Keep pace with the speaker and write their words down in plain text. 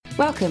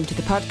Welcome to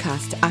the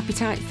podcast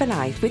Appetite for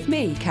Life with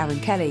me, Karen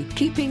Kelly,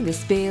 keeping the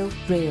spiel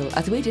real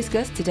as we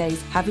discuss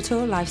today's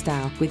Habitor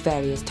lifestyle with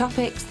various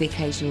topics, the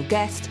occasional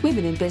guest,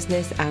 women in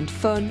business and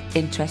fun,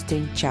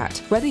 interesting chat.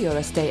 Whether you're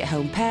a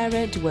stay-at-home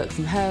parent, work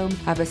from home,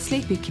 have a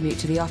sleepy commute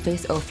to the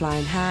office or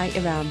flying high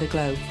around the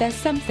globe, there's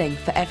something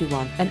for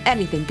everyone and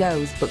anything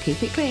goes, but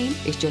keep it clean.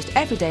 It's just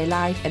everyday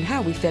life and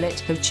how we fill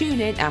it, so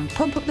tune in and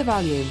pump up the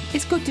volume.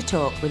 It's good to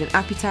talk with an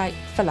appetite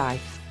for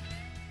life.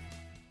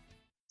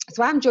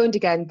 So I'm joined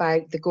again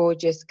by the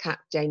gorgeous Kat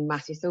Jane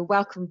Massey. So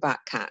welcome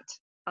back, Kat.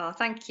 Oh,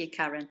 thank you,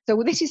 Karen.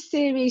 So this is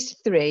series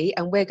 3,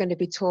 and we're going to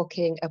be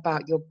talking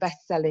about your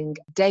best-selling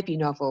debut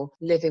novel,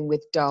 Living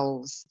with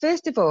Dolls.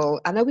 First of all,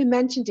 I know we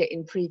mentioned it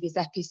in previous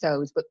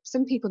episodes, but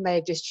some people may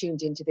have just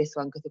tuned into this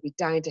one because they'll be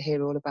dying to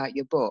hear all about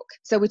your book.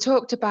 So we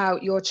talked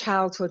about your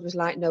childhood was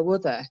like no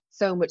other,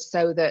 so much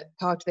so that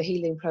part of the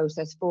healing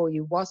process for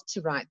you was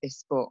to write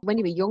this book. When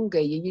you were younger,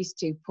 you used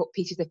to put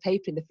pieces of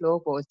paper in the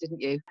floorboards,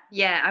 didn't you?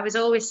 Yeah, I was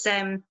always,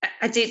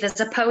 there's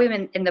a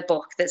poem in the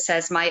book that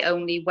says, "My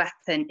only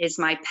weapon is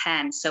my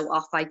pen, so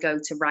off I go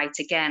to write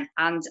again."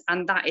 And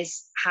that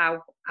is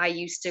how I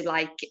used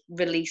to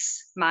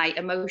release my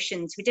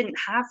emotions. We didn't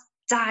have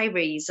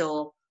diaries,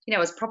 or, I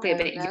was probably a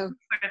bit young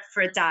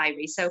for a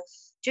diary. So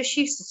just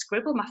used to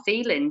scribble my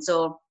feelings,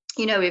 or,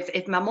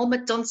 if my mum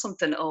had done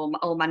something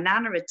or my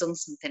nana had done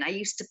something, I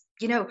used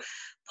to,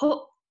 put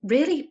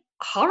really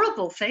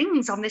horrible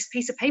things on this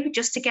piece of paper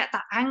just to get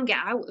that anger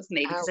out of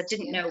me, because I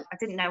didn't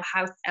know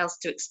how else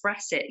to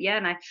express it. Yeah,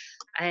 and I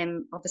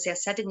obviously I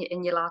said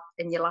in your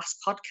last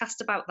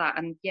podcast about that,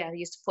 and yeah, I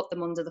used to put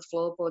them under the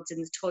floorboards in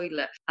the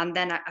toilet, and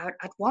then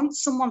I'd want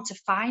someone to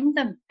find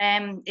them.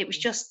 It was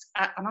just,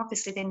 and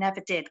obviously they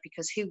never did,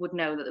 because who would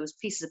know that there was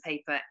pieces of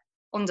paper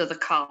under the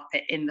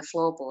carpet in the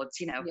floorboards?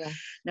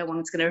 No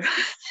one's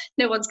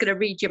gonna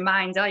read your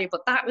mind, are you?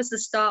 But that was the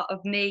start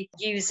of me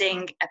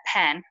using a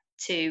pen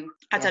to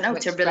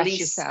release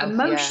yourself.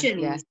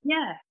 emotions.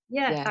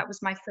 Yeah. That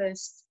was my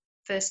first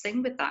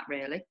thing with that,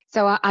 really.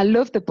 So I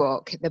love the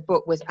book. The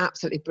book was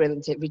absolutely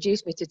brilliant. It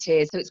reduced me to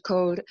tears. So it's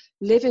called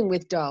Living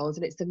with Dolls,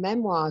 and it's the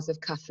memoirs of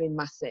Catherine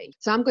Massey.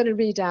 So I'm going to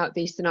read out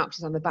the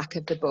synopsis on the back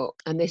of the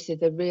book, and this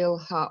is a real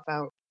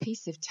heartfelt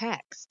piece of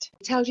text.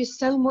 It tells you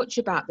so much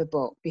about the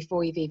book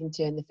before you've even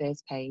turned the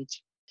first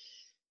page.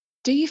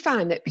 Do you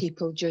find that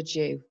people judge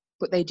you,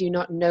 but they do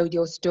not know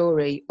your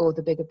story or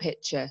the bigger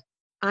picture?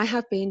 I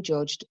have been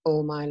judged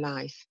all my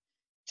life.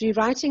 Through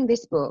writing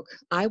this book,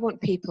 I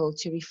want people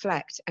to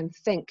reflect and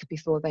think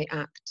before they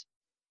act.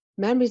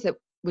 Memories that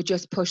were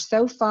just pushed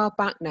so far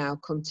back now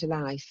come to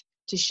life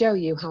to show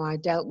you how I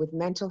dealt with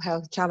mental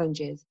health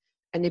challenges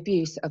and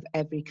abuse of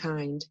every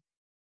kind.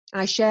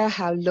 I share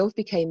how love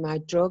became my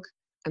drug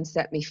and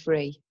set me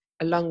free,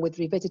 along with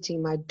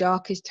revisiting my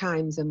darkest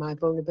times and my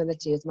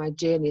vulnerability as my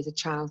journey as a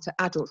child to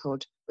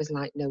adulthood was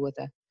like no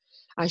other.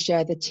 I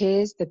share the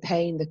tears, the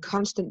pain, the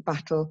constant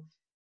battle,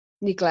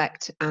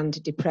 neglect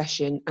and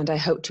depression, and I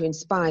hope to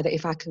inspire that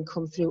if I can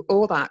come through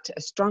all that a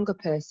stronger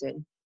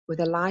person with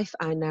a life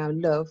I now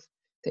love,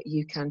 that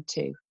you can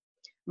too.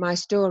 My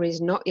story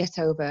is not yet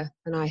over,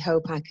 and I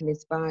hope I can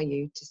inspire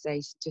you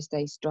to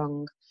stay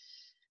strong.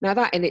 Now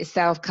that in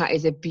itself, Kat,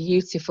 is a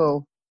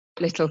beautiful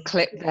little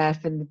clip there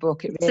from the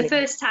book. It's the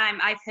first time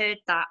I've heard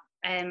that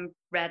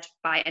read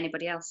by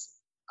anybody else.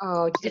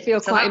 Oh, did you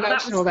feel quite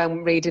emotional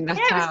then reading that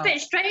out? Yeah, it was a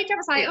bit strange. I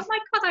was like, oh my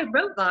God, I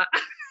wrote that.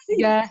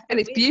 Yeah, and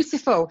it's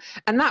beautiful.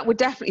 And that would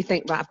definitely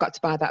think, right, I've got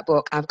to buy that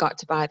book. I've got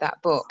to buy that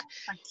book.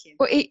 Thank you.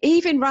 But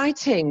even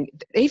writing,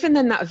 even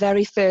in that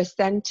very first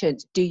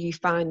sentence, do you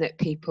find that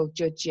people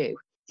judge you?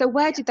 So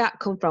where did that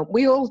come from?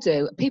 We all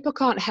do. People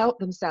can't help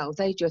themselves.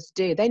 They just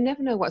do. They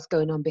never know what's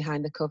going on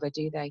behind the cover,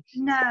 do they?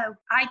 No,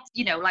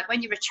 like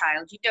when you're a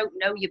child, you don't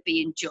know you're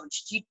being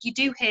judged. You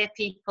do hear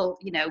people,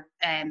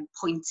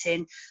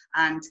 pointing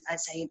and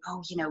saying,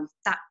 oh,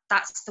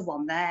 that's the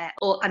one there.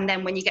 And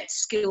then when you get to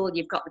school,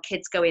 you've got the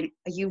kids going,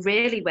 are you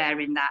really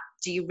wearing that?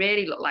 Do you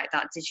really look like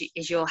that?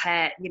 Is your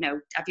hair,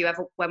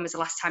 when was the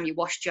last time you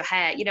washed your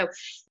hair?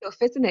 Stuff,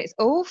 isn't it? It's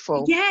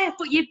awful. Yeah,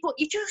 but you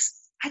just,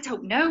 I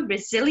don't know,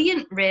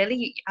 resilient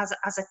really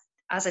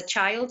as a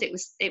child. It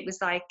was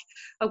like,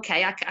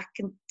 okay, I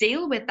can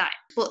deal with that.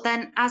 But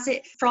then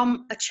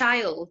from a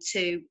child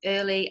to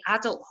early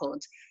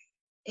adulthood,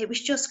 it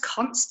was just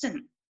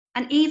constant.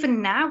 And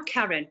even now,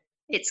 Karen,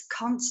 it's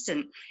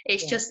constant.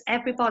 It's just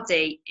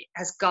everybody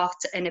has got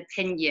an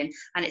opinion,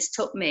 and it's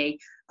took me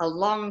a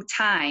long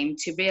time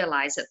to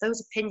realise that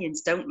those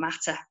opinions don't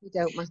matter. They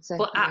don't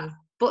matter.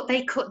 But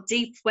they cut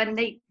deep when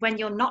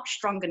you're not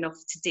strong enough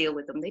to deal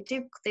with them. They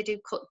do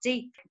cut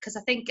deep, because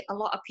I think a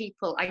lot of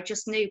people, I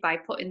just knew by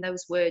putting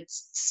those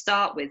words to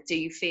start with, do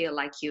you feel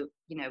like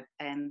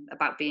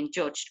about being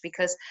judged?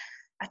 Because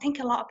I think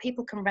a lot of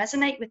people can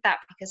resonate with that,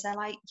 because they're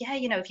like, yeah,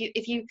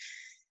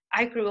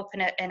 I grew up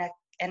in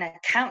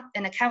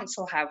a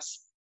council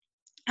house,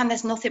 and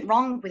there's nothing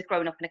wrong with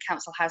growing up in a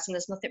council house, and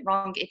there's nothing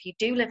wrong if you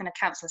do live in a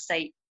council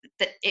estate.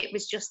 That it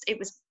was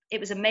it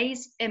was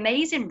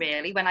amazing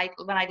really when I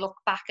look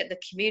back at the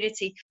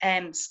community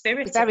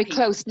spirit. It's a very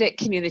close-knit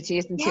community,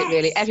 isn't it,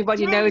 really? Yes,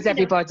 Everybody yeah, knows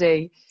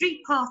everybody.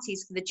 Street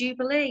parties for the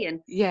Jubilee, and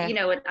yeah,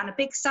 and a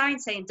big sign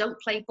saying "Don't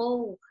play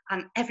ball,"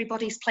 and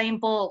everybody's playing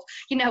ball.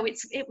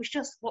 It was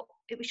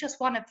just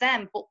one of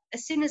them. But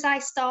as soon as I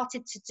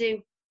started to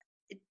do,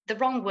 the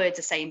wrong words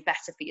are saying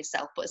better for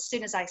yourself, but as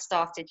soon as I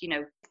started,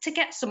 to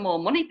get some more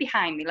money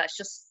behind me,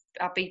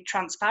 I'll be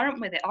transparent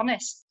with it,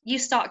 honest. You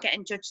start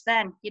getting judged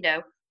then,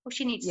 well,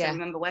 she needs to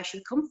remember where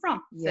she come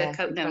from for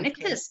coat no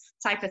knickers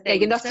type of thing.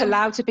 You're not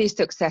allowed to be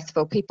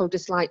successful. People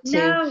just like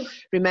to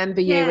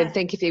remember you and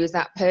think if you was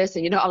that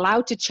person. You're not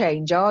allowed to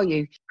change, are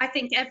you? I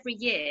think every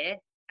year,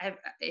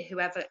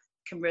 whoever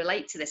can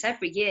relate to this,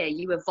 every year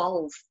you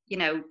evolve,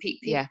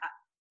 people.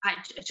 I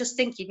just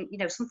think,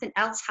 something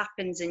else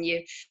happens and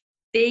you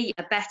be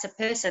a better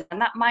person, and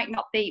that might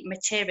not be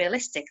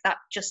materialistic. That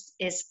just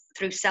is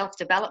through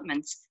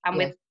self-development,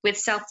 and with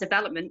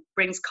self-development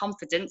brings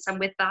confidence, and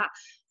with that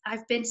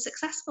I've been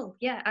successful.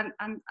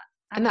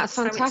 And that's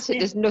fantastic.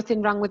 There's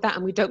nothing wrong with that,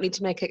 and we don't need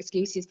to make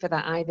excuses for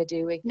that either,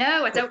 do we?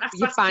 No, I don't have to.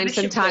 You find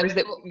sometimes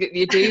that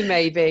you do,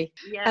 maybe.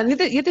 And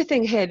the other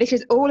thing here, this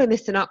is all in the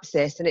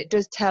synopsis, and it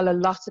does tell a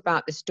lot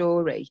about the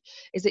story,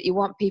 is that you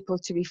want people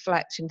to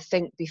reflect and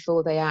think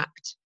before they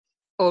act,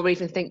 or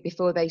even think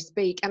before they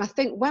speak. And I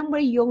think when we're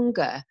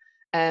younger,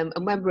 and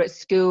when we're at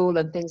school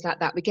and things like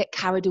that, we get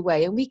carried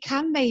away, and we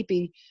can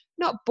maybe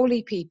not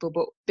bully people,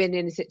 but been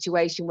in a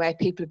situation where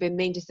people have been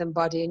mean to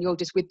somebody and you're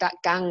just with that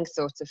gang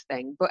sort of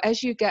thing. But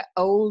as you get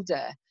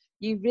older,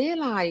 you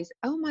realise,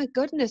 oh my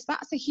goodness,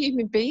 that's a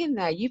human being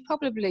there. You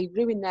probably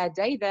ruined their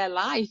day, their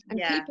life. And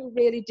people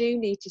really do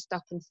need to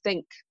stop and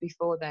think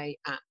before they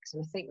act.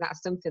 And I think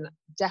that's something that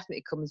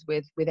definitely comes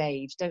with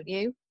age, don't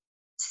you?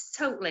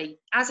 Totally.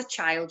 As a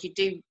child, you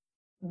do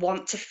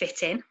want to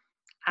fit in.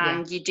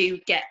 And you do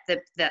get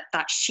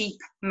that sheep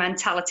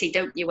mentality,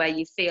 don't you, where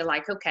you feel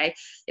like, okay,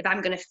 if I'm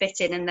going to fit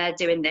in and they're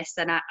doing this,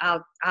 then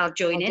I'll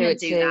join in and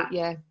do that.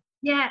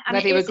 Yeah.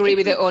 Whether you agree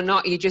with it or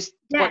not, you just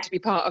want to be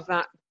part of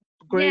that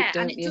group,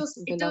 don't you?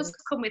 It does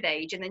come with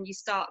age, and then you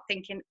start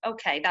thinking,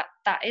 okay,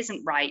 that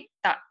isn't right.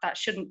 That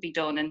shouldn't be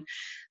done.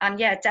 And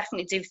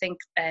definitely do think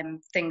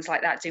things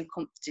like that do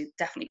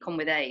definitely come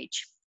with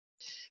age.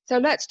 So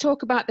let's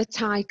talk about the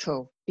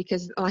title,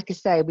 because like I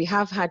say, we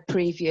have had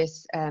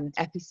previous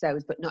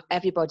episodes, but not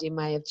everybody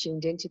may have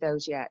tuned into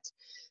those yet.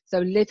 So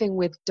Living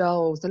with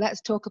Dolls. So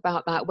let's talk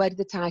about that. Where did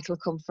the title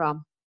come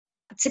from?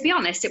 To be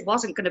honest, it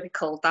wasn't going to be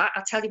called that.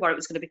 I'll tell you what it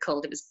was going to be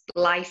called. It was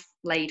Life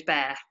Laid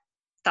Bare.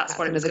 That's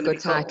what it was going to be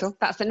called. Title.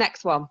 That's the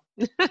next one.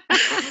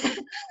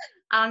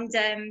 And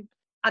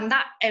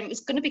that it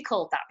was going to be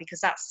called that because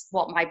that's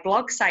what my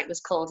blog site was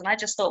called. And I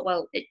just thought,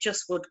 well, it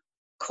just would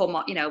come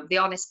on, the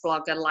honest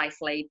blogger, Life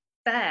Laid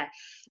Bare.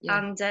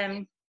 And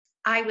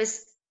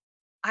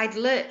I'd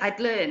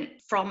learned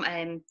from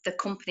the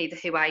company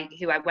who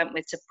I went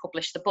with to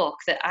publish the book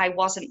that I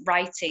wasn't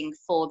writing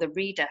for the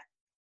reader.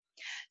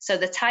 So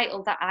the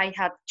title that I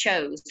had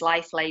chose,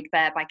 Life Laid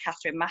Bare by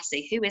Catherine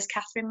Massey. Who is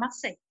Catherine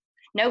Massey?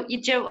 No,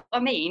 you know what I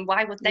mean?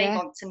 Why would they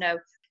want to know?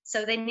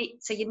 So I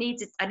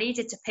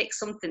needed to pick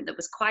something that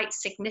was quite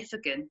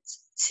significant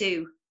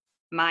to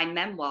my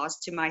memoirs,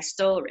 to my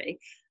story.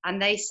 And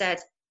they said,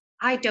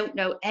 I don't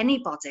know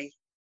anybody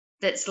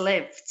that's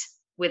lived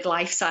with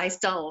life-size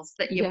dolls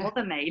that your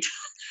mother made.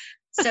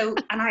 So,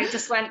 and I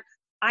just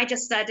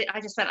said it,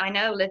 I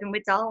know, Living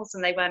with Dolls.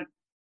 And they went,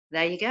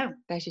 there you go.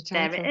 There's your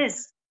title. There it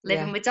is,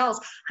 Living with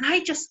Dolls. And I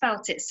just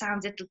felt it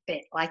sounded a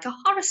bit like a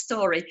horror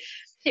story.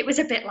 It was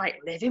a bit like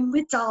Living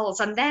with Dolls.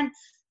 And then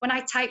when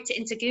I typed it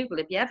into Google,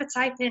 if you ever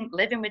type in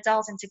Living with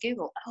Dolls into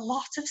Google, a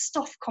lot of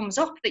stuff comes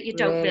up that you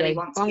don't really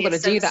want to I'm going to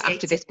do that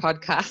after this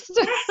podcast.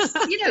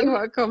 Yes, see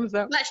what comes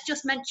up. Let's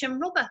just mention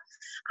rubber.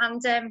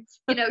 And,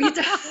 you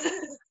don't...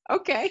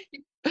 Okay.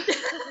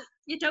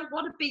 You don't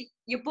want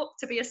your book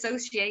to be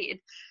associated.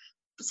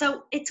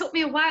 So it took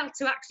me a while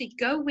to actually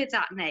go with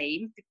that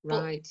name,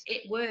 but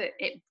it worked.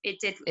 It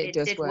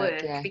did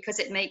work because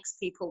it makes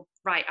people,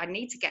 right, I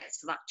need to get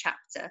to that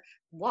chapter.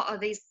 What are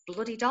these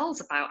bloody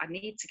dolls about? I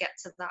need to get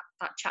to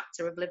that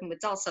chapter of Living with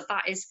Dolls. So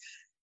that is,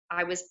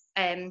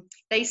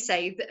 they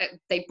say that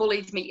they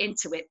bullied me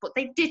into it, but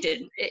they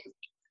didn't.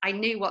 I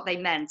knew what they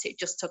meant. It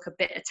just took a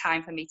bit of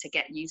time for me to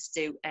get used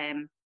to,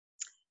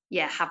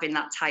 having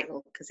that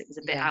title, because it was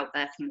a bit out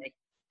there for me.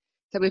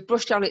 So we've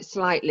brushed on it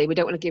slightly. We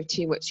don't want to give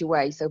too much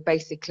away. So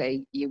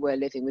basically, you were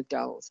living with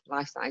dolls,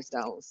 life-size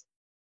dolls.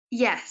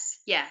 Yes,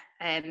 yeah.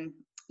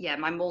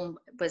 My mum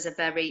was a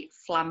very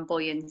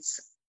flamboyant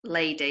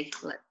lady,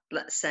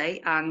 let's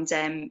say, and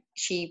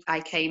I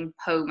came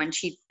home and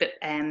she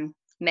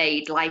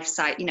made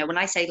life-size. When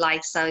I say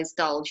life-size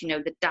dolls,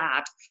 the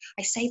dad.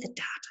 I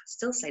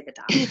still say the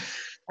dad.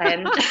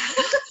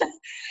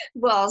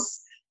 Was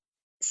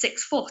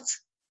 6 foot.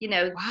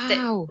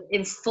 Wow.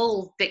 In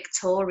full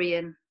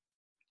Victorian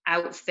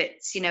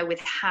outfits,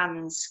 with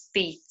hands,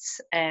 feet.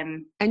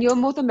 And your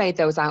mother made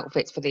those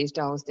outfits for these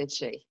dolls, did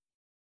she?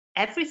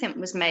 Everything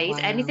was made. Wow.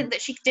 Anything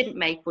that she didn't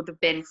make would have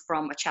been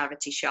from a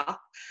charity shop.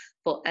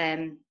 But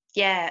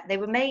Yeah, they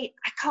were made.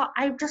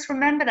 I just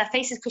remember their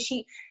faces because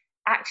she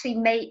actually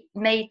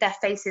made their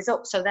faces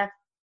up, so their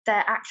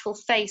actual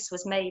face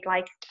was made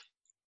like,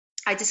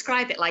 I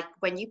describe it like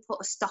when you put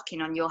a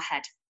stocking on your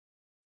head.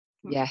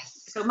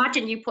 Yes. So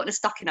imagine you putting a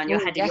stocking on your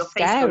Oh, head and yes, your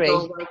face goes scary.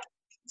 all like,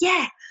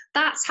 yeah,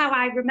 that's how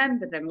I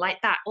remember them, like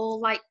that,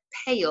 all like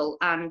pale,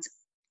 and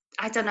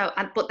I don't know.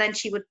 And but then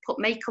she would put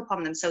makeup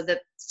on them, so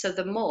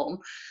the mum,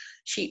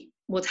 she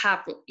would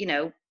have,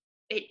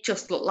 it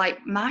just looked like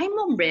my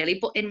mum really,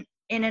 but in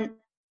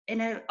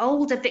an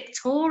older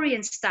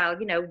Victorian style,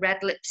 red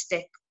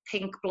lipstick,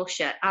 pink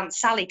blusher, Aunt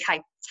Sally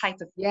type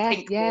of Yeah,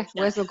 pink yeah. blusher.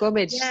 Where's the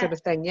gummidge Yeah, sort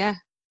of thing? Yeah.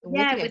 I'm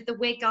with yeah, you. with the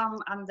wig on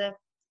and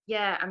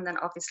and then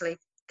obviously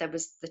there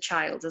was the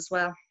child as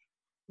well.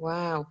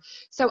 Wow.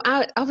 So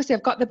obviously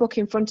I've got the book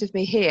in front of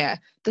me here.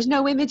 There's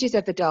no images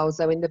of the dolls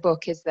though in the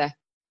book, is there?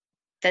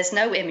 There's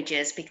no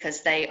images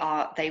because they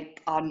are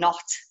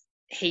not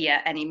here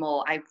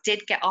anymore. I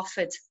did get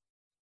offered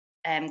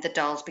the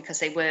dolls because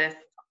they were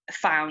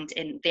found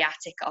in the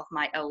attic of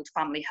my old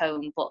family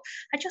home, but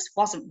I just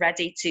wasn't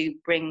ready to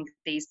bring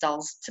these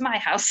dolls to my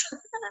house,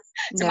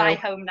 to my No.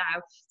 home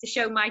now, to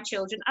show my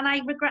children, and I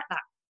regret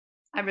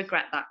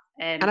that.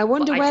 And I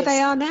wonder where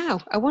they are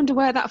now. I wonder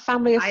where that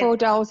family of 4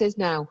 dolls is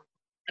now.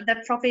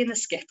 They're probably in the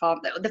skip,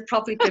 aren't they? They've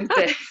probably been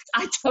birthed.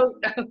 I don't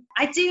know.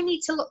 I do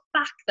need to look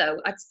back, though.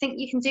 I think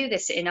you can do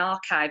this in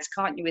archives,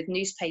 can't you, with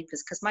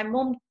newspapers? Because my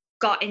mum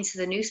got into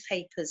the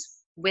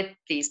newspapers with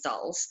these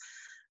dolls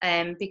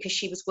because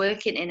she was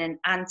working in an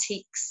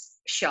antiques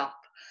shop,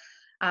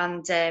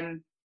 and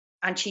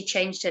she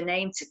changed her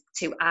name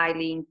to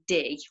Eileen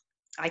D.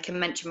 I can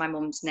mention my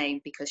mum's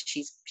name because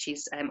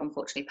she's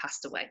unfortunately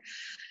passed away,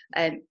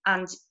 and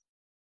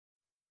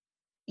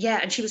yeah,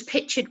 and she was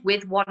pictured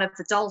with one of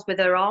the dolls with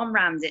her arm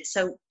around it.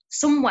 So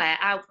somewhere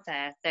out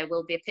there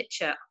will be a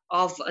picture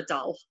of a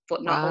doll,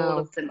 but not all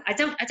of them. I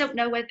don't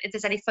know if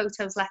there's any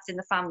photos left in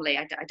the family.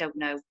 I don't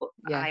know, but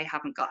yeah. I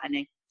haven't got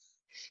any.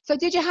 So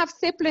did you have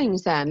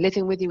siblings then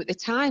living with you at the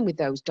time with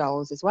those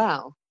dolls as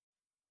well?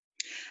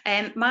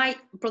 My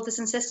brothers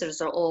and sisters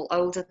are all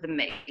older than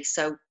me.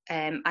 So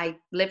I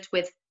lived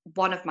with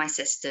one of my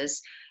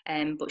sisters,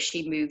 but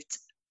she moved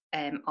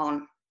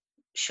on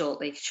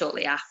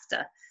shortly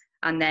after.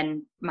 And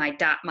then my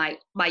dad, my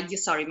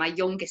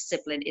youngest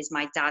sibling is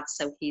my dad,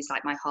 so he's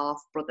like my half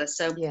brother.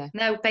 So yeah.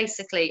 No,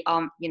 basically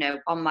on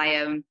my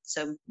own.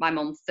 So my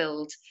mum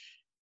filled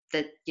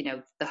the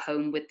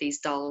home with these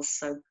dolls.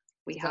 So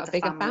we have a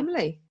bigger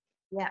family.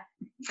 Yeah.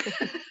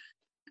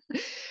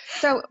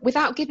 So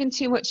without giving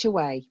too much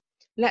away,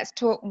 let's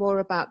talk more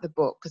about the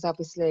book, because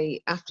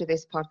obviously after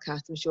this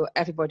podcast, I'm sure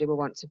everybody will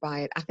want to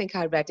buy it. I think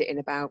I read it in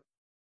about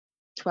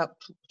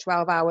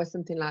 12 hours,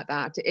 something like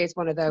that. It is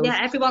one of those. Yeah,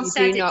 everyone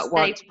said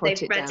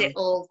they've read it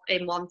all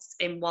in one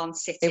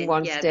sitting. In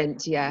one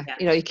stint, yeah.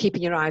 You're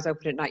keeping your eyes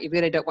open at night. You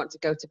really don't want to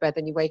go to bed,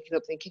 then you're waking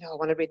up thinking, I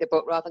want to read the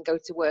book rather than go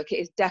to work. It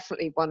is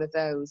definitely one of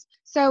those.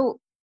 So,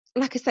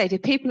 like I say, to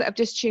people that have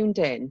just tuned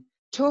in,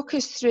 talk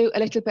us through a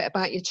little bit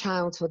about your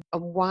childhood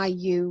and why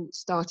you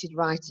started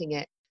writing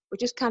it. We'll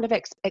just kind of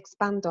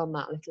expand on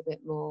that a little bit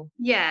more.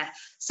 Yeah.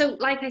 So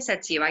like I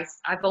said to you,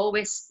 I've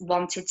always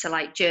wanted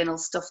to journal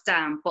stuff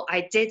down, but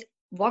I did,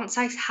 once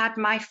I had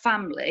my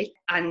family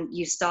and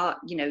you start,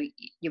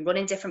 you're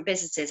running different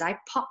businesses, I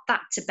popped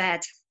that to bed.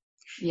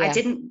 Yeah.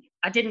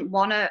 I didn't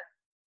want to,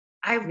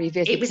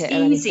 it was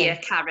easier,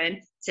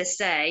 Karen, to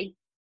say,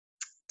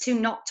 to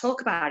not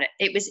talk about it.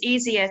 It was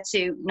easier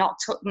to not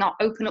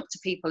open up to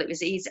people. It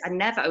was easy. I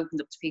never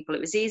opened up to people. It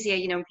was easier,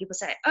 when people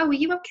say, "Oh, are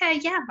you okay?"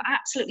 Yeah, I'm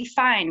absolutely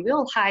fine. We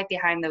all hide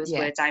behind those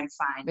words. I'm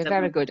fine. We're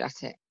very good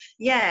at it.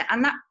 Yeah,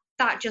 and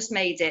that just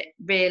made it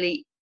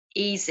really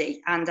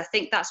easy. And I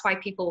think that's why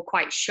people were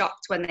quite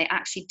shocked when they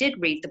actually did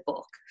read the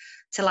book,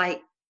 to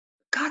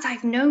God,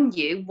 I've known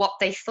you, what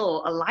they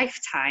thought a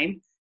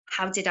lifetime.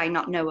 How did I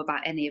not know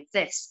about any of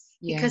this?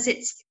 Yeah. Because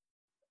it's,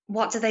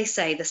 what do they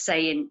say? The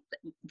saying,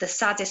 the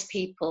saddest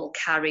people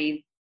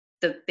carry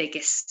the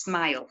biggest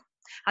smile.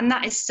 And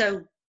that is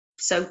so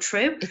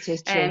true. It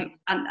is true.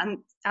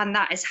 And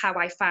that is how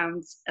I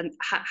found and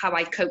how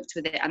I coped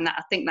with it. And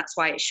I think that's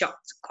why it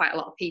shocked quite a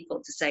lot of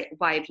people to say,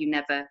 why have you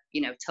never,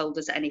 told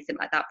us anything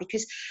like that?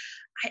 Because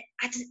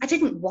I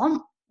didn't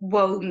want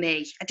woe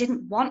me. I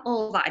didn't want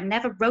all that. I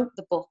never wrote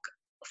the book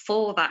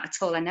for that at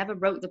all. I never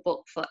wrote the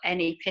book for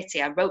any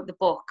pity. I wrote the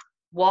book,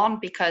 one,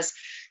 because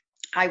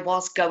I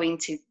was going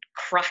to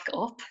crack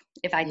up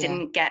if I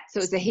didn't get. So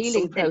it was a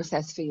healing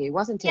process for you,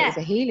 wasn't it? Yeah. It was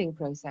a healing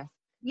process.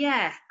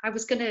 Yeah,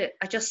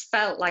 I just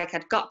felt like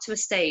I'd got to a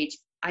stage.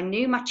 I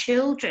knew my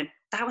children.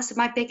 That was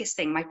my biggest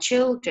thing. My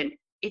children.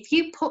 If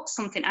you put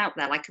something out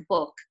there like a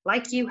book,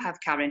 like you have,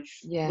 Karen,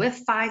 we're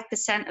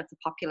 5% of the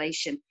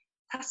population.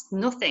 That's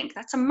nothing.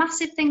 That's a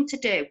massive thing to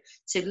do,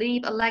 to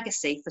leave a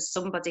legacy for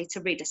somebody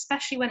to read,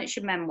 especially when it's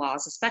your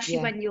memoirs, especially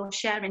when you're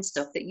sharing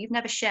stuff that you've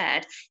never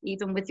shared,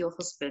 even with your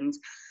husband.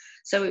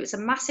 So it was a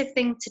massive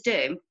thing to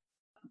do,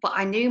 but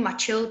I knew my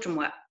children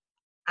were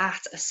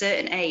at a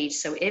certain age.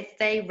 So if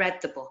they read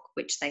the book,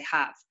 which they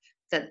have,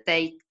 that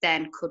they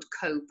then could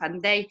cope.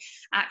 And they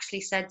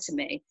actually said to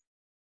me,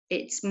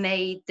 it's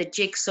made the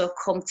jigsaw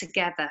come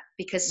together,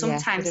 because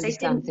sometimes they they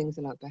understand didn't. things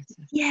a lot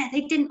better. Yeah,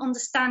 they didn't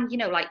understand,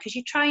 like,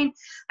 because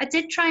I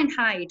did try and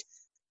hide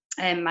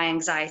my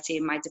anxiety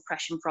and my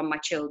depression from my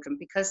children,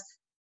 because,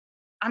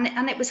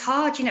 and it was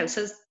hard,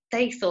 so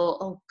they thought,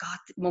 oh God,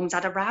 mum's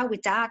had a row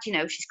with dad,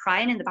 she's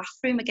crying in the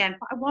bathroom again.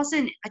 But I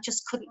wasn't. I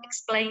just couldn't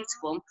explain to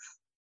them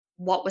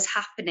what was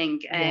happening.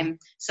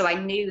 So I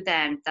knew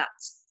then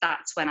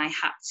that's when I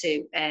had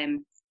to,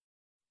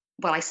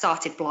 I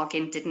started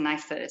blogging, didn't I?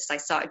 First, I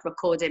started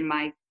recording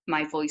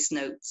my voice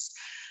notes,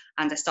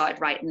 and I started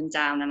writing them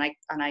down, and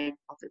I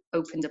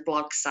opened a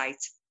blog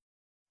site,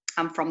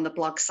 and from the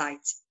blog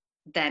site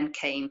then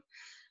came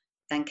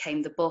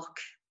the book.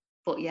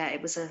 But yeah,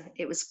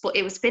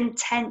 it's been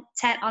 10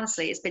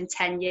 honestly, it's been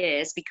 10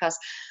 years, because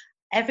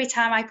every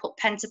time I put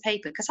pen to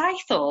paper, because I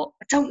thought,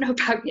 I don't know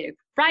about you,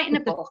 writing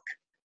a book,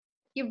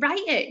 you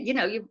write it,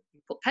 you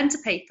put pen to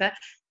paper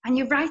and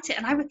you write it.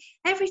 And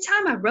every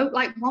time I wrote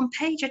like one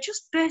page, I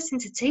just burst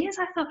into tears.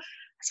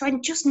 So I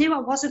just knew I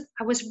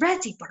was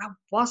ready, but I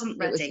wasn't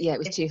ready. It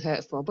was too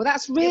hurtful. But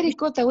that's really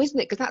good though, isn't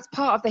it? Because that's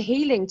part of the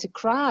healing, to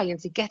cry and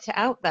to get it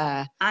out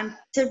there. And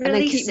to release it. And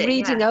then keep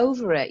reading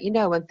over it,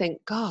 and think,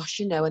 gosh,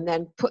 and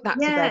then put that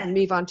to bed and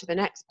move on to the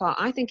next part.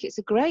 I think it's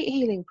a great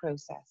healing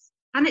process.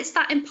 And it's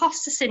that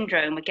imposter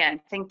syndrome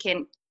again,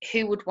 thinking,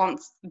 who am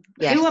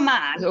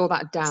I? All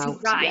that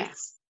doubt. Right.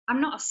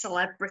 I'm not a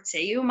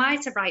celebrity. Who am I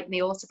to write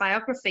my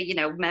autobiography,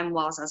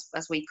 memoirs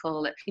as we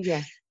call it.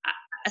 Yeah.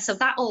 So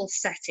that all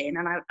set in,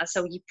 and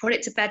so you put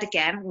it to bed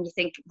again, and you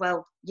think,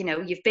 well,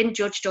 you've been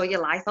judged all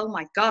your life. Oh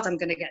my God, I'm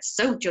going to get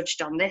so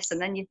judged on this. And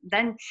then you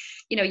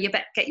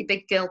get your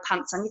big girl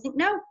pants on. You think,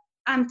 no,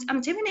 I'm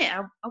doing it.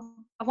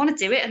 I want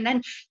to do it. And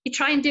then you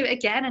try and do it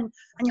again, and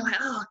you're like,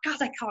 oh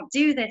God, I can't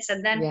do this.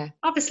 And then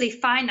obviously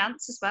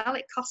finance as well.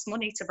 It costs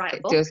money to write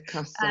a book. It does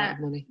cost a lot of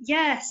money.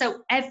 Yeah.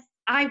 So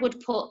I would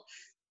put,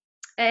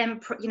 I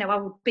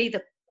would be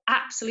the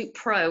absolute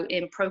pro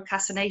in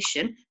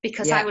procrastination,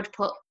 because I would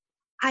put,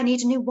 I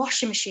need a new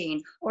washing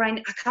machine, or I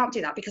can't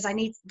do that because I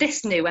need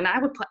this new. And I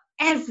would put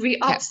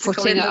every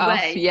obstacle in the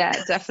way. Yeah,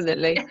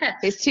 definitely.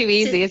 It's too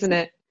easy, isn't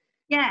it?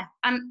 Yeah.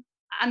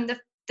 And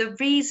the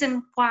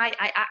reason why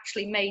I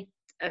actually made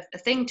a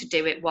thing to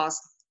do it was,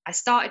 I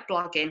started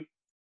blogging.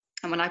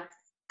 And when I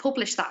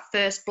published that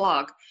first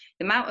blog,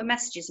 the amount of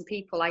messages and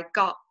people I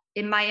got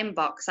in my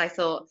inbox, I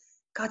thought,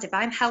 God, if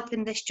I'm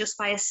helping this just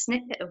by a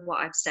snippet of what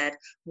I've said,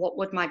 what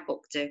would my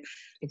book do?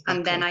 Exactly.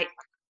 And then I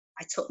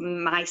took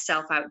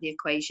myself out of the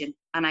equation,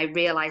 and I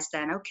realized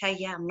then, okay,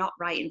 yeah, I'm not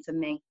writing for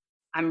me.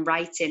 I'm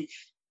writing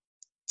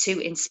to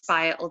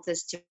inspire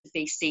others to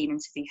be seen and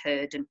to be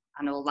heard,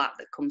 and all that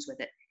comes with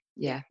it.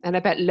 Yeah. And I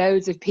bet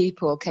loads of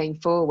people came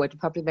forward,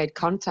 probably made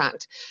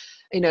contact,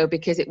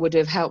 because it would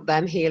have helped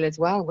them heal as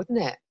well,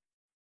 wouldn't it?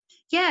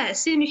 Yeah.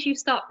 As soon as you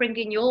start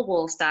bringing your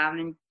walls down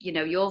and,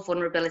 your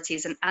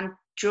vulnerabilities, and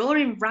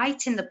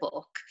writing the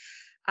book,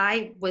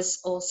 I was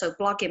also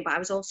blogging, but I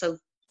was also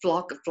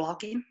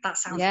vlogging. That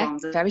sounds wrong.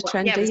 Very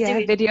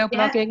trendy. Video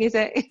blogging, is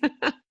it?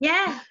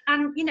 Yeah.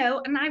 And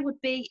and I would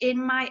be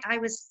I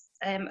was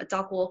a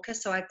dog walker,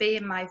 so I'd be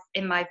in my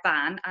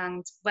van,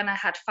 and when I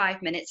had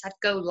 5 minutes, I'd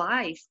go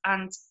live,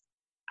 and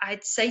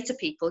I'd say to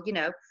people,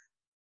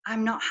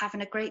 I'm not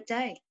having a great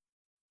day,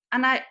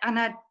 and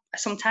I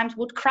sometimes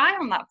would cry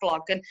on that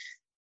vlog,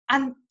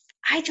 and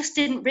I just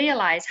didn't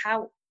realize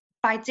how,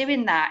 by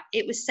doing that,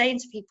 it was saying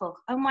to people,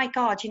 oh my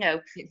God,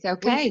 it's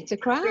okay to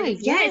cry.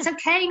 Yeah, it's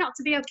okay not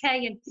to be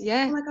okay. And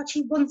oh my God,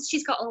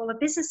 she's got all her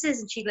businesses,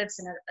 and she lives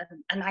in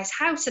a nice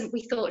house, and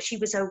we thought she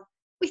was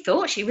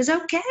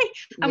okay.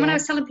 And when I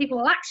was telling people,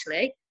 well,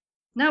 actually,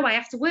 no, I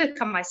have to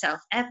work on myself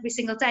every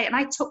single day. And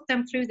I took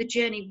them through the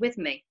journey with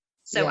me.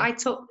 So I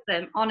took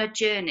them on a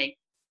journey.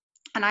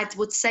 And I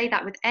would say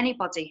that with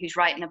anybody who's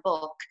writing a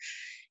book,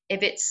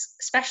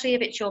 especially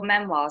if it's your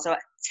memoirs, or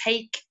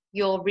take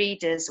your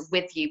readers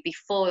with you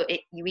before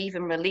you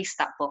even release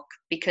that book,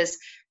 because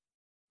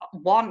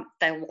one,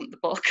 they'll want the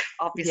book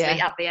obviously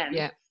at the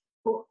end,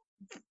 but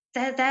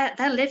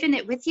they're living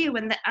it with you,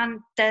 and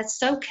they're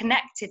so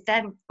connected.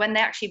 Then when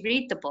they actually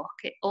read the book,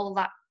 all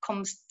that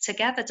comes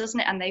together, doesn't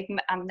it? And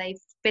they've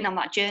been on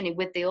that journey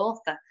with the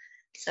author.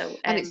 So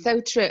and it's so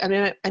true. I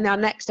mean, in our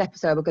next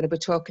episode, we're going to be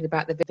talking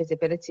about the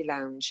Visibility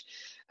Lounge,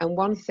 and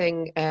one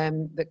thing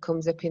that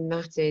comes up in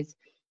that is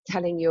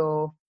telling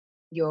your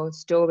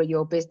story,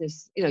 your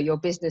business,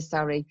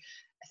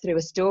 through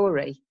a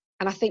story.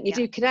 And I think you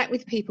do connect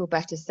with people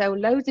better. So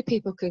loads of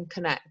people can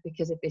connect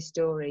because of this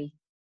story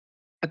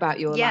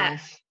about your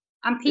life.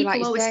 And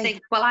people always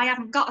think, well, I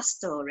haven't got a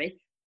story.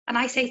 And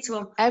I say to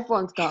them,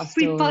 everyone's got a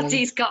story.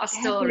 Everybody's got a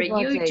story.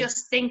 You're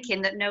just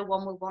thinking that no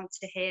one will want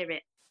to hear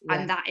it.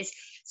 And that is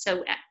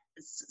so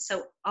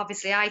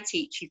obviously I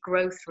teach you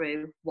grow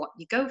through what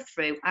you go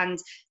through, and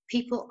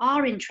people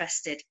are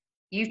interested.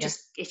 You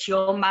just, it's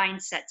your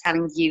mindset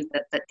telling you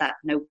that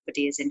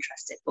nobody is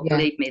interested, but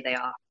believe me, they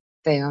are.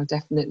 They are,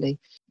 definitely.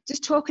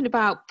 Just talking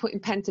about putting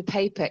pen to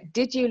paper,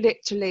 did you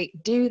literally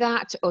do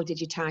that, or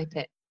did you type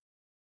it?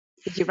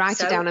 Did you write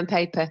it down on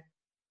paper?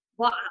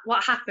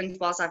 what happened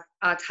was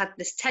I'd had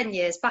this 10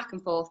 years back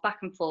and forth.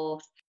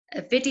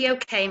 A video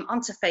came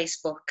onto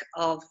Facebook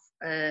of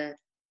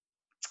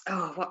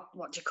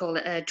what do you call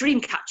it? A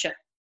dream catcher.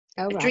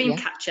 Oh, a right, dream yeah.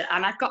 catcher,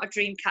 and I've got a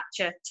dream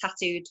catcher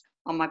tattooed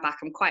on my back.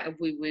 I'm quite a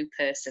woo-woo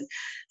person,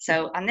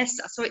 so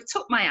it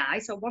took my eye.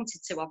 So I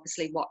wanted to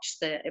obviously watch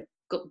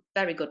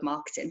very good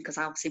marketing, because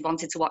I obviously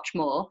wanted to watch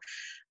more.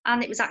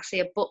 And it was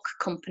actually a book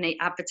company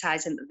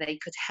advertising that they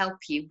could help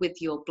you with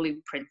your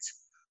blueprint.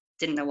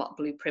 Didn't know what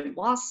blueprint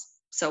was,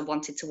 so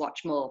wanted to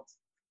watch more.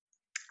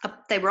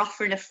 They were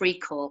offering a free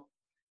call,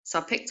 so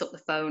I picked up the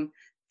phone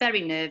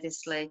very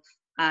nervously,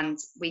 and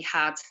we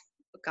had,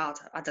 God,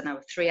 I don't know,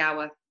 a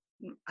 3-hour,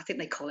 I think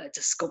they call it a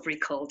discovery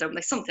call, don't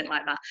they? Something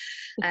like that.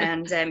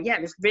 And yeah,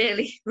 it was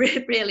really,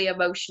 really, really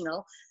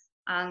emotional.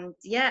 And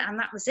yeah, and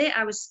that was it.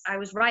 I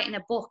was writing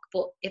a book,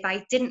 but if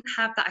I didn't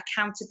have that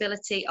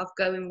accountability of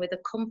going with a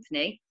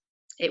company,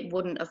 it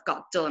wouldn't have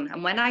got done.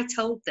 And when I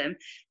told them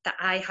that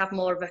I have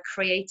more of a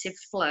creative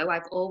flow,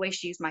 I've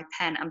always used my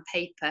pen and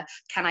paper,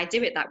 can I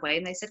do it that way?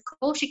 And they said, of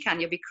course you can.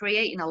 You'll be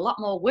creating a lot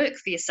more work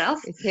for yourself.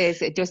 It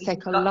is. It does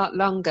take a lot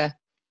longer.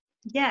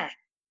 Yeah,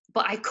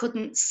 but I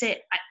couldn't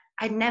sit.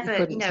 I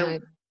never,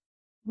 type.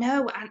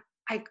 No,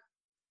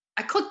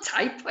 I could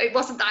type. It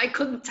wasn't that I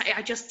couldn't type.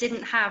 I just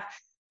didn't have,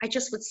 I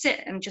just would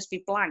sit and just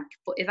be blank.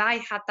 But if I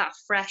had that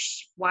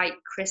fresh, white,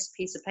 crisp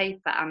piece of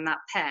paper and that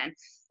pen,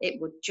 it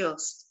would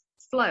just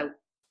flow.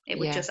 It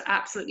would just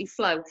absolutely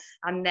flow.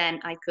 And then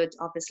I could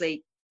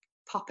obviously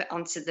pop it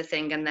onto the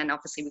thing, and then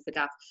obviously we could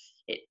have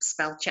it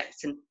spell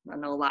checked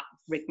and all that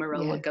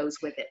rigmarole that goes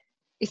with it.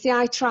 You see,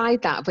 I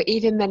tried that, but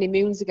even many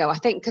moons ago, I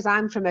think because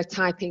I'm from a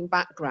typing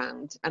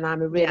background and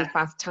I'm a really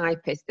fast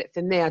typist, that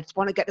for me, I just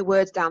want to get the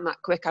words down that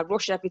quick. I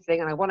rush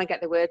everything and I want to get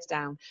the words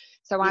down.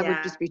 So I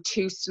would just be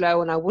too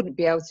slow and I wouldn't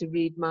be able to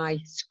read my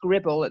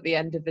scribble at the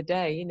end of the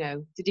day, you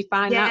know. Did you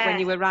find that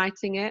when you were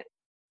writing it?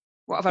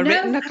 What have I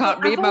written? I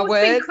can't read my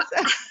words.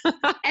 Did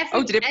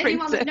it print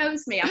everyone that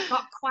knows me, I've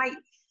got quite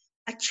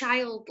a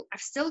child,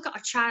 I've still got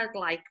a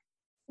childlike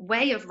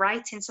way of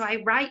writing. So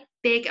I write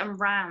big and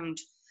round.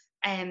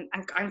 And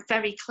I'm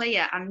very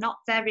clear and not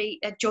very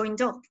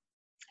joined up.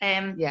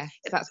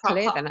 That's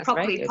clear then. That's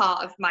probably very good.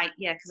 Part of my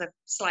because I'm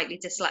slightly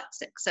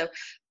dyslexic. So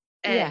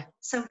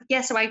So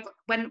I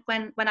when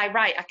I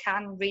write, I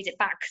can read it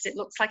back because it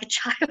looks like a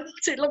child.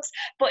 It looks,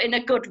 but in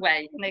a good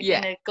way. In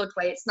a good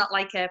way. It's not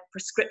like a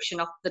prescription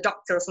off the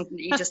doctor or something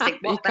that you just think,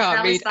 what the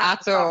hell is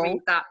that? At all.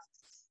 Read that.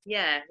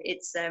 Yeah,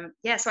 it's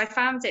So I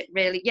found it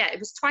really. Yeah, it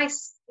was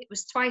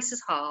twice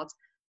as hard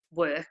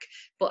work,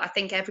 but I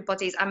think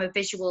I'm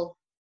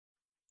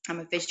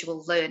a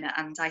visual learner,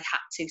 and I had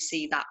to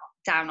see that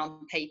down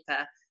on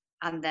paper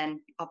and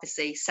then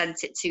obviously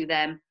sent it to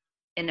them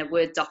in a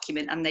Word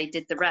document, and they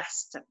did the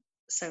rest.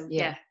 So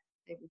it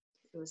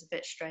was a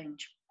bit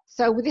strange.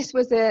 So was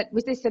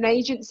this an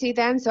agency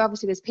then? So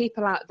obviously there's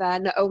people out there,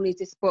 not only is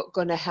this book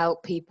going to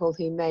help people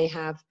who may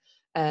have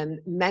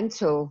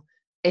mental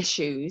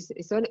issues,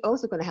 it's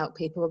also going to help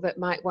people that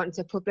might want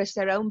to publish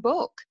their own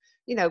book.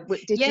 You know,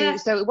 you?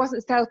 So it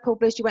wasn't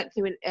self-published. You went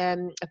through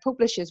a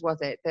publisher's,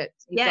 was it? That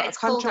you got a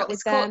contract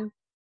with them.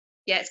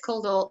 It's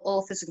called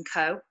Authors and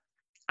Co.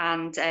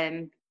 And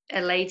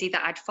a lady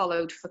that I'd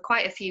followed for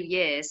quite a few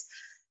years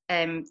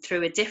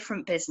through a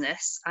different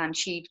business, and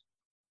she'd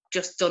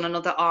just done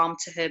another arm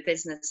to her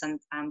business,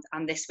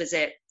 and this was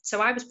it.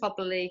 So I was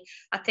probably,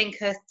 I think,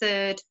 her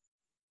third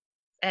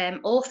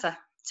author.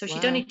 So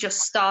she'd only just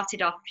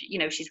started off. You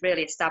know, she's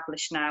really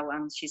established now,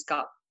 and she's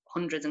got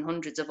hundreds and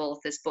hundreds of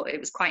authors, but it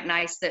was quite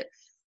nice that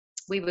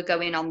we were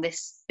going on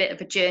this bit of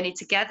a journey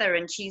together.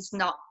 And she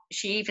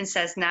even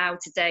says now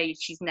today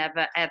she's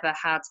never ever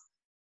had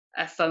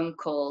a phone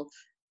call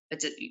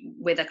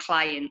with a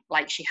client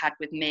like she had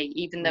with me,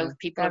 even though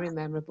people very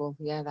memorable.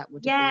 That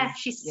would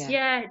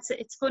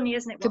it's funny,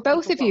 isn't it, for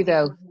both of you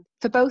though,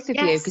 you,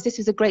 because this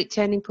was a great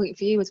turning point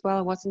for you as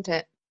well, wasn't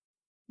it?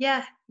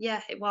 Yeah,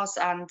 it was.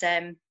 And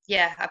I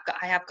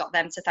have got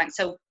them to thank.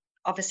 So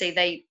obviously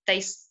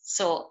they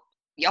sort.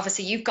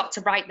 Obviously you've got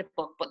to write the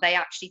book, but they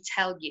actually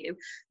tell you,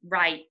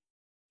 right,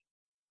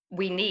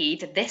 we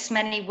need this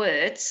many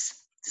words,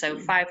 so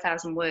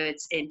 5,000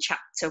 words in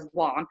chapter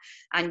 1,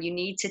 and you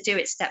need to do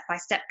it step by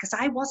step, because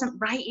I wasn't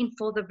writing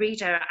for the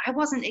reader. I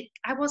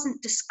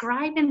wasn't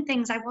describing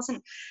things. I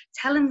wasn't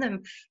telling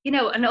them, you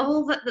know, and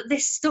all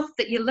this stuff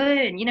that you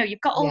learn, you know,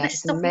 you've got all this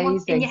stuff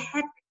in your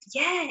head.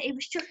 It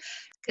was just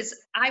because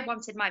I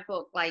wanted my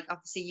book, like,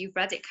 obviously you've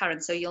read it,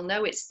 Karen, so you'll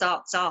know it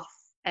starts off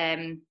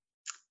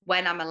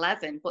when I'm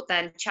 11, but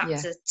then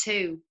chapter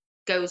 2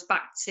 goes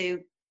back to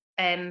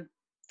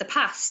the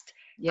past,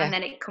 and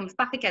then it comes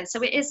back again.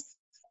 So it is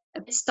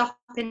a bit stop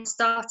and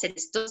started.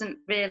 It doesn't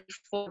really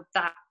fall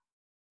that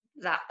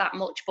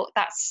much, but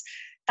that's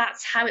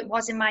how it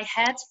was in my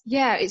head.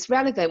 Yeah, it's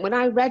relevant. When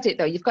I read it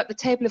though, you've got the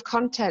table of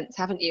contents,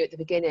 haven't you, at the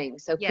beginning?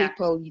 So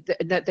people,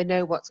 they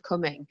know what's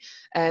coming.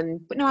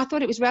 But no, I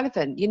thought it was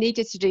relevant. You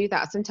needed to do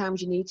that.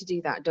 Sometimes you need to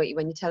do that, don't you,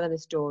 when you're telling a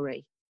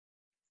story?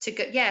 To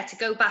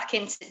go back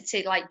into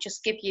like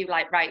just give you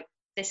like, right,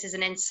 this is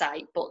an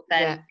insight, but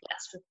then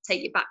let's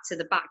take you back to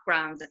the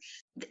background.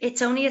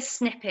 It's only a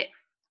snippet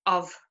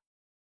of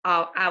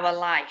our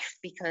life,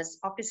 because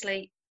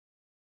obviously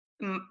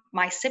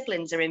my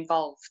siblings are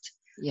involved,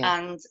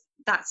 and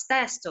that's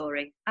their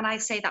story. And I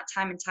say that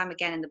time and time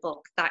again in the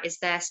book, that is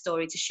their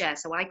story to share.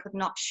 So I could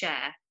not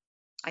share.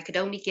 I could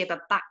only give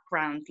a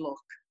background look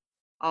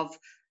of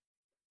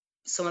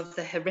some of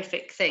the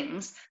horrific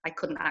things. I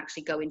couldn't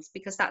actually go into,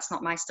 because that's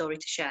not my story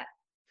to share.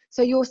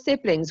 So your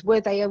siblings,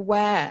 were they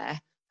aware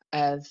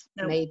of,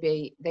 No.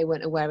 Maybe they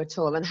weren't aware at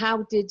all? And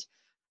how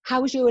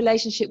was your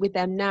relationship with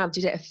them now?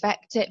 Did it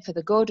affect it for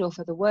the good or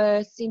for the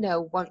worse? You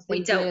know, once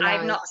they realised...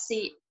 I've not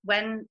seen,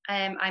 when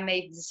I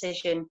made the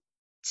decision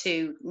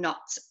to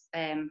not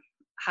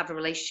have a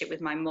relationship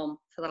with my mum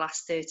for the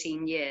last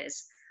 13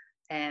 years,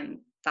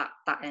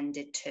 that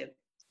ended too.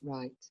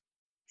 Right.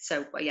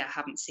 So, I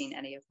haven't seen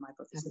any of my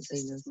brothers and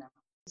sisters now.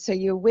 So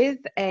you're with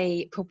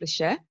a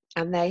publisher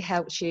and they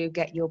helped you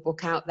get your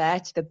book out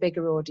there to the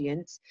bigger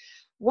audience.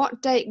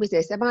 What date was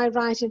this? Am I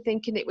right in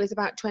thinking it was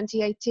about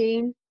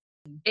 2018?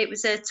 It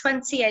was the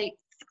 28th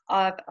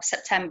of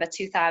September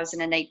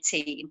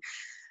 2018.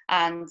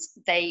 And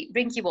they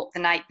ring you up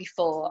the night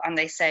before and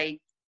they say,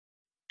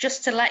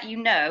 just to let you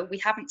know, we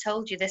haven't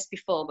told you this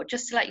before, but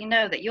just to let you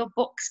know that your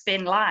book's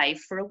been live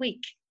for a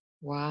week.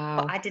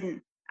 Wow. But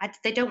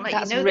they don't let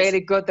That's you know. That's really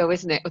good though,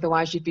 isn't it?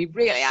 Otherwise you'd be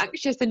really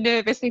anxious and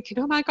nervous thinking,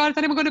 oh my God, is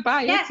anyone going to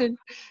buy it? And...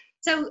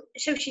 So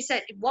she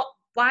said,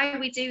 why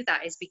we do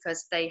that is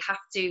because they have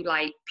to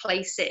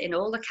place it in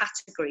all the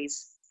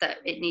categories that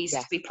it needs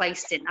to be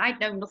placed in. I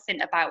know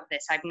nothing about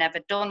this. I've never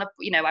done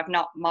I've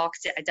not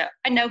marketed it.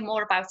 I know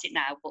more about it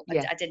now, but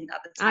I didn't at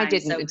the time. I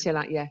didn't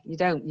until you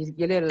don't.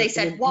 You learn. They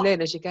said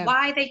learn as you go.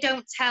 Why they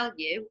don't tell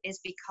you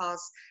is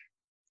because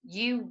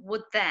you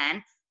would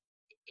then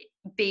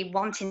be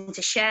wanting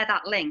to share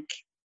that link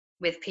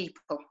with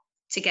people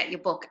to get your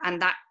book,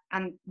 and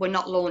we're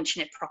not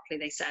launching it properly,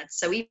 they said.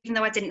 So even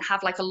though I didn't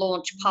have a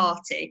launch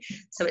party,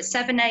 so at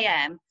 7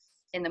 a.m.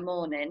 in the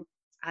morning,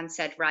 and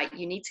said, right,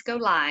 you need to go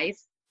live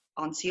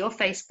onto your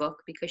Facebook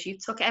because you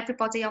took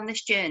everybody on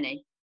this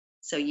journey.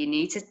 So you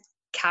need to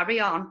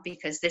carry on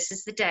because this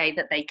is the day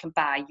that they can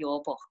buy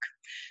your book.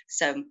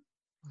 So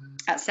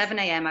at 7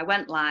 a.m. I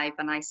went live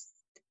and I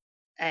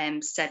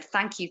said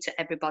thank you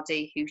to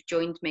everybody who's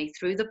joined me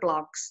through the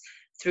blogs,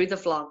 through the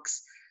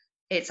vlogs.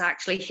 It's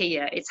actually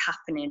here, it's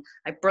happening.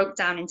 I broke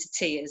down into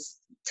tears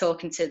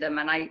talking to them,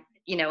 and I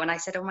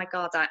said, oh my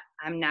God,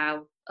 I'm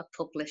now a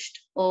published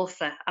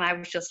author. And I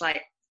was just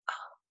like,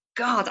 oh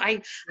God,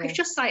 I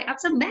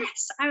was a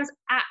mess. I was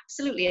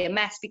absolutely a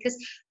mess, because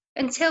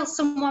until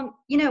someone,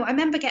 I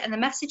remember getting the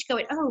message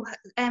going,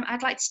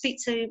 I'd like to speak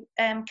to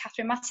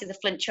Catherine Massey, the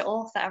Flintshire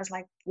author. I was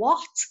like,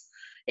 what?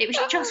 It was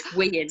just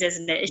weird,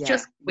 isn't it? It's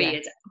just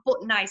weird,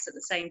 but nice at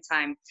the same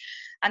time.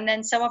 And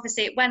then, so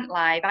obviously it went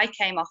live. I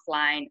came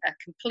offline, a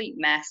complete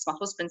mess. My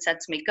husband said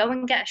to me, go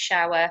and get a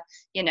shower.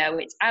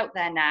 It's out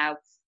there now.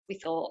 We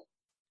thought,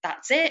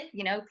 that's it.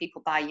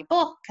 People buy your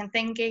book, and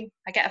thinking,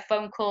 I get a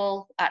phone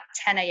call at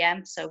 10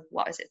 a.m. So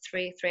what is it?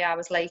 3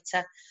 hours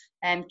later.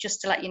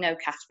 Just to let you know,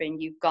 Catherine,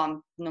 you've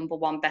gone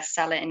 #1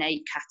 bestseller in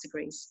 8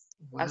 categories.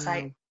 Wow. I was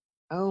like,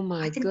 oh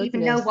my goodness. I didn't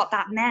even know what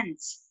that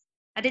meant.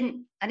 I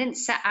didn't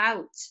set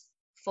out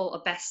for a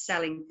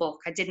best-selling book.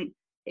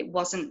 It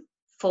wasn't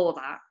for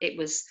that. It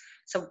was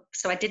so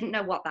I didn't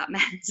know what that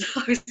meant.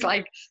 I was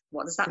like,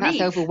 what does that mean?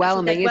 That's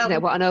overwhelming, isn't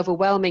it? What an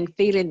overwhelming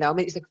feeling though. I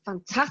mean, it's a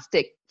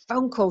fantastic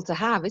phone call to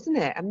have, isn't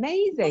it?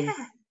 Amazing.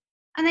 Yeah.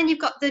 And then you've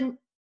got then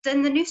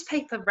the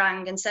newspaper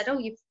rang and said,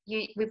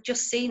 we've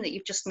just seen that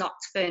you've just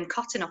knocked Fern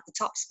Cotton off the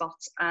top spot,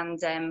 and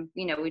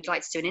we'd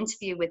like to do an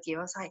interview with you.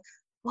 I was like,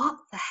 what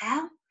the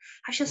hell?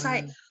 I was just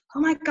like, oh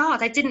my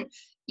God, I didn't.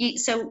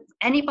 So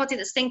anybody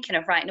that's thinking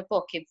of writing a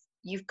book, if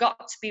you've got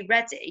to be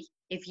ready,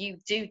 if you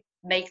do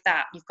make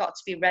that, you've got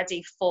to be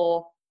ready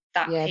for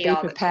that PR. Be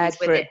prepared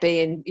for it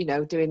being,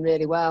 doing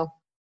really well.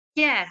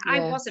 Yeah, I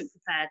wasn't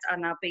prepared,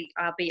 and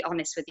I'll be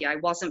honest with you, I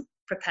wasn't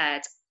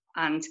prepared,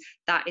 and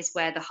that is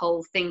where the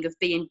whole thing of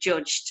being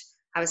judged.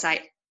 I was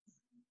like,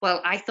 well,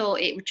 I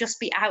thought it would just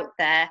be out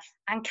there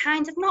and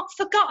kind of not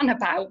forgotten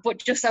about, but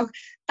just so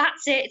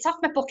that's it. It's off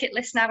my bucket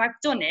list now. I've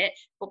done it,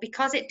 but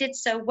because it did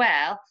so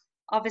well,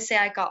 obviously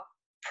I got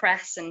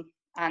press and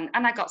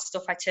I got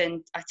stuff I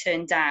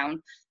turned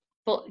down.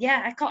 But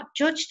yeah, I got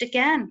judged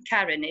again,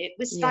 Karen. It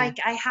was like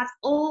I had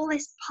all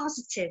this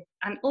positive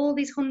and all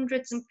these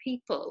hundreds of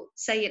people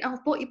saying, oh,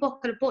 I've bought your book,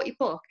 and I bought your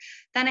book.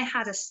 Then I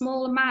had a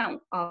small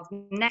amount of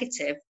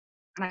negative.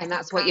 And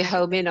that's what you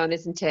home in on,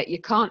 isn't it?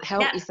 You can't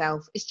help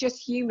yourself. It's just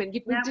human.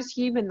 We're just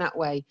human that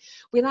way.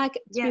 We like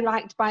to be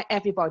liked by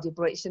everybody,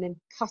 but it's an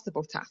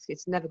impossible task.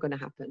 It's never going to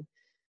happen.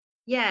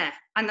 Yeah,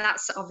 and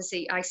that's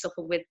obviously I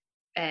suffer with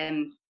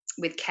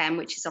CHEM,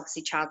 which is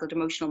obviously childhood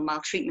emotional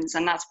maltreatments,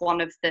 and that's one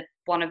of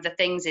the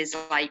things is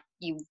like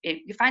you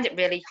find it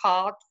really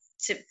hard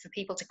for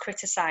people to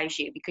criticize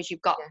you, because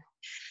you've got,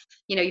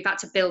 you've had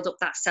to build up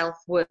that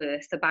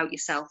self-worth about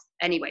yourself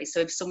anyway.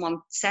 So if someone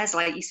says,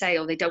 like you say,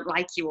 or they don't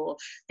like you, or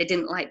they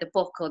didn't like the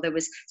book, or there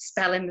was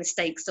spelling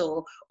mistakes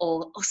or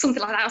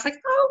something like that, I was like,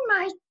 oh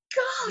my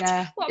God.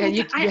 I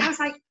was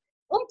like,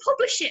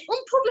 unpublish it.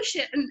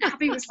 And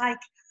Abby was like,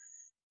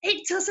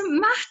 it doesn't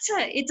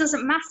matter.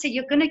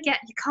 You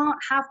can't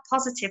have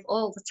positive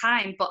all the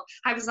time. But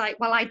I was like,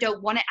 well, I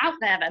don't want it out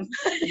there then.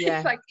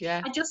 I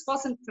just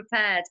wasn't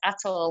prepared at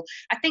all.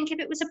 I think if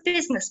it was a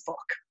business book,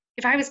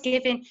 if I was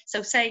giving,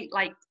 so say,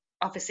 like,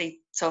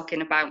 obviously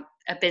talking about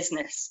a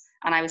business,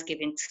 and I was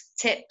giving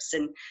tips,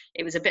 and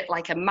it was a bit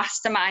like a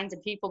mastermind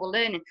and people were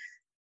learning,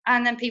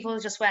 and then people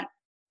just went,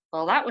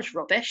 well, that was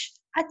rubbish.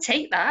 I'd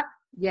take that.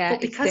 Yeah. But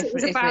because it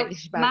was about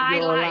my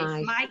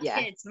life, my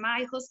kids,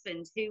 my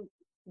husband, who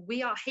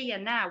we are here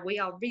now, we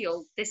are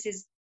real, this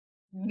is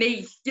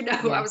me,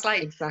 I was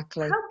like,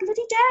 exactly. How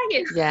bloody dare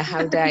you? Yeah,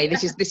 how dare you?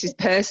 This is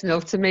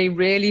personal to me,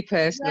 really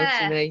personal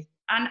to me.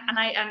 And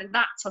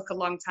that took a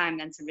long time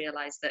then to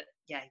realise that,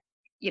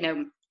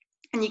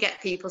 and you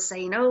get people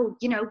saying, oh,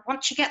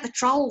 once you get the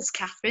trolls,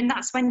 Catherine,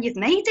 that's when you've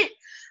made it.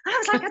 And I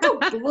was like, I don't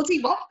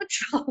bloody want the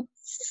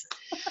trolls.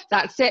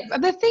 That's it.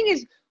 But the thing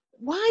is,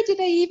 why do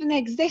they even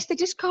exist? They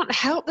just can't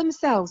help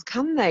themselves,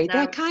 can they? No.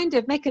 They're kind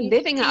of make a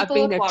living out of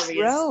being a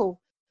troll.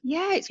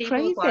 Yeah, it's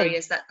crazy.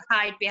 Warriors that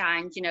hide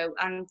behind,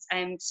 and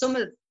some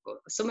of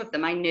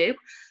them I knew,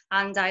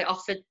 and I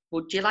offered,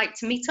 would you like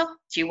to meet up?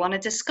 Do you want to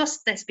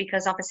discuss this?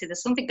 Because obviously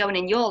there's something going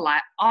in your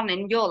life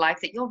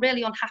that you're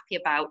really unhappy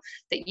about,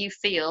 that you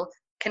feel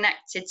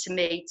connected to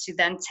me to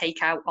then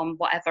take out on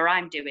whatever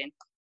I'm doing.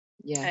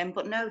 Yeah.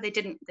 But no, they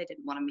didn't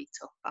want to meet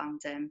up,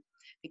 and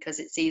because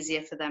it's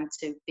easier for them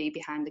to be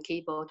behind the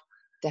keyboard.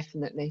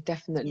 Definitely.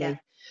 Yeah.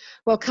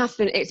 Well,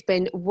 Catherine, it's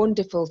been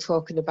wonderful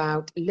talking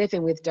about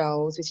Living with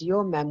Dolls, which is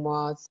your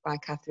memoirs by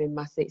Catherine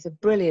Massey. It's a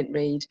brilliant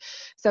read.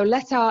 So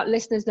let our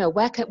listeners know,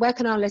 where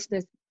can our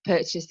listeners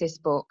purchase this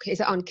book? Is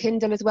it on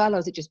Kindle as well, or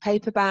is it just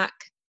paperback?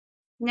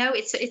 No,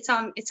 it's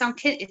on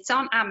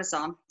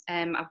Amazon.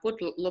 I would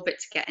love it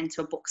to get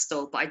into a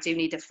bookstore, but I do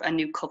need a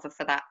new cover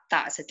for that.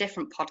 That is a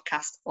different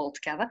podcast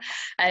altogether.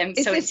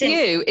 Is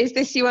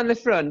this you on the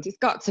front? It's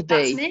got to be.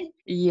 That's me.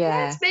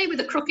 Yeah, it's me with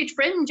a crooked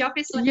fringe,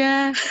 obviously.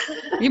 Yeah,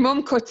 your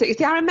mum cut it.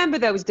 See, I remember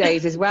those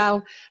days as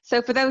well.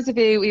 So for those of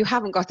you who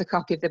haven't got a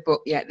copy of the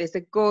book yet, there's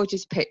a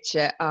gorgeous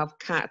picture of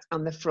Kat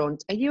on the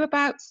front. Are you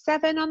about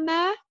 7 on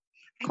there?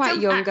 Quite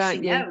young,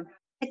 aren't you? No.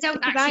 I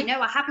don't actually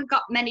know. I haven't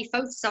got many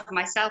photos of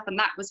myself, and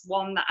that was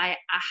one that I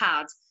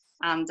had.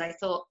 And I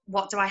thought,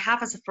 what do I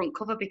have as a front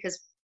cover? I was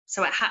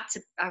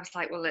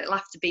like, well, it'll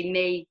have to be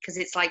me, because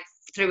it's like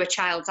through a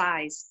child's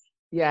eyes.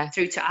 Yeah.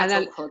 Through to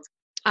adulthood.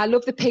 I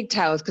love the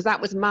pigtails, because that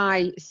was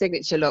my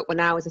signature look when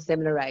I was a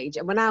similar age.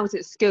 And when I was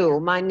at school,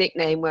 my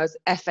nickname was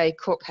F.A.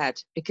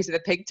 Cuphead because of the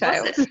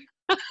pigtails. And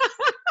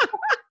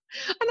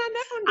I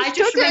never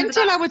understood it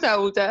until I was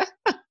older.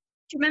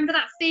 Do you remember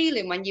that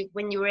feeling when you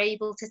were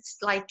able to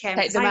take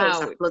them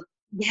out?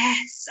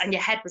 Yes, and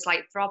your head was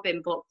like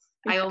throbbing, but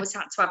I always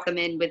had to have them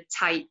in with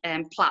tight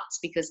plaits,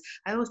 because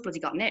I always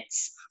bloody got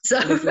nits. So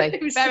lovely.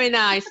 Very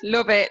nice.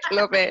 Love it.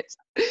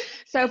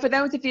 So for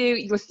those of you,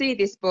 you'll see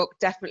this book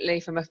definitely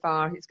from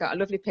afar. It's got a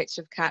lovely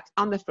picture of Kat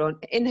on the front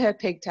in her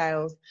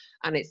pigtails,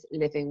 and it's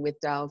Living with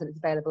Dolls, and it's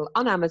available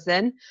on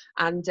Amazon,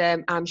 and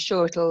I'm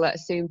sure it'll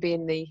soon be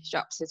in the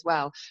shops as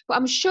well. But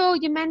I'm sure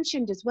you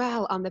mentioned as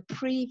well on the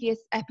previous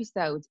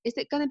episodes, is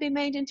it going to be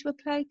made into a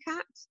play,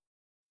 Kat?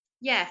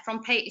 Yeah,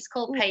 it's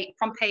called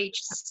From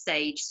Page to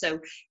Stage. So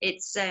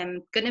it's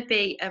going to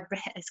be a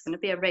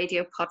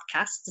radio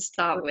podcast to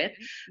start with,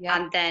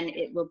 and then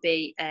it will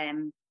be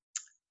on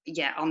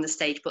the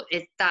stage. But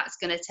that's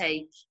going to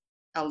take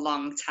a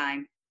long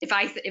time. If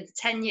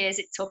 10 years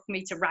it took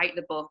me to write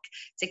the book,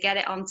 to get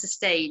it onto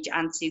stage,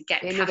 and to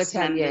get cast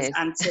members,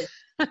 and to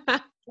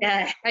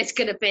it's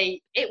going to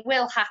be. It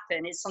will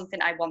happen. It's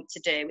something I want to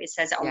do. It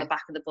says it on the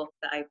back of the book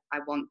that I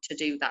want to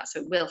do that.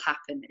 So it will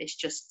happen. It's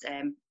just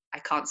I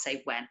can't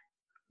say when.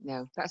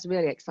 No, that's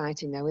really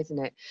exciting though, isn't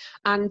it?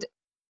 And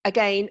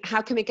again,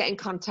 how can we get in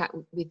contact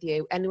with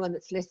you? Anyone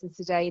that's listened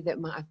today that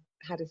might have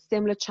had a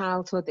similar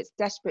childhood, that's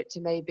desperate to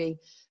maybe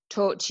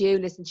talk to you,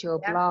 listen to your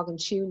blog and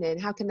tune in,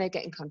 how can they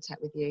get in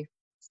contact with you?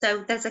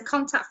 So there's a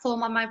contact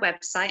form on my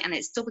website, and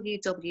it's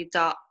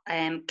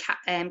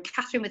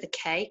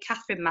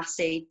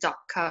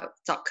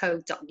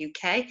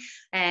catherinemassey.co.uk.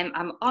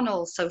 I'm on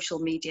all social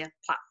media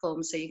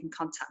platforms, so you can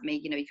contact me.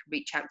 You can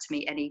reach out to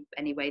me any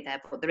way there,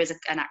 but there is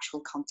an actual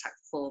contact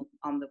form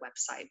on the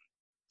website.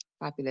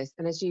 Fabulous.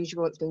 And as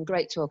usual, it's been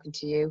great talking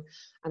to you,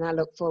 and I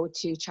look forward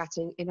to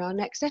chatting in our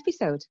next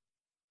episode.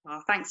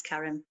 Oh, thanks,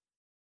 Karen.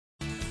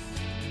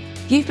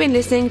 You've been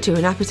listening to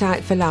An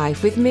Appetite for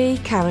Life with me,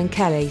 Karen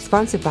Kelly,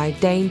 sponsored by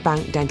Dane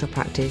Bank Dental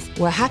Practice,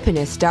 where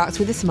happiness starts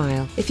with a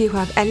smile. If you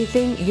have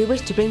anything you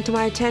wish to bring to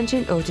my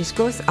attention or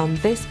discuss on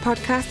this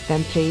podcast,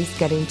 then please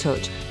get in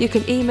touch. You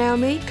can email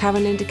me,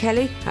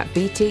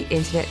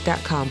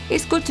 KarenLindaKelly@btinternet.com.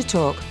 It's good to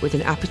talk with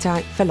an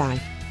appetite for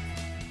life.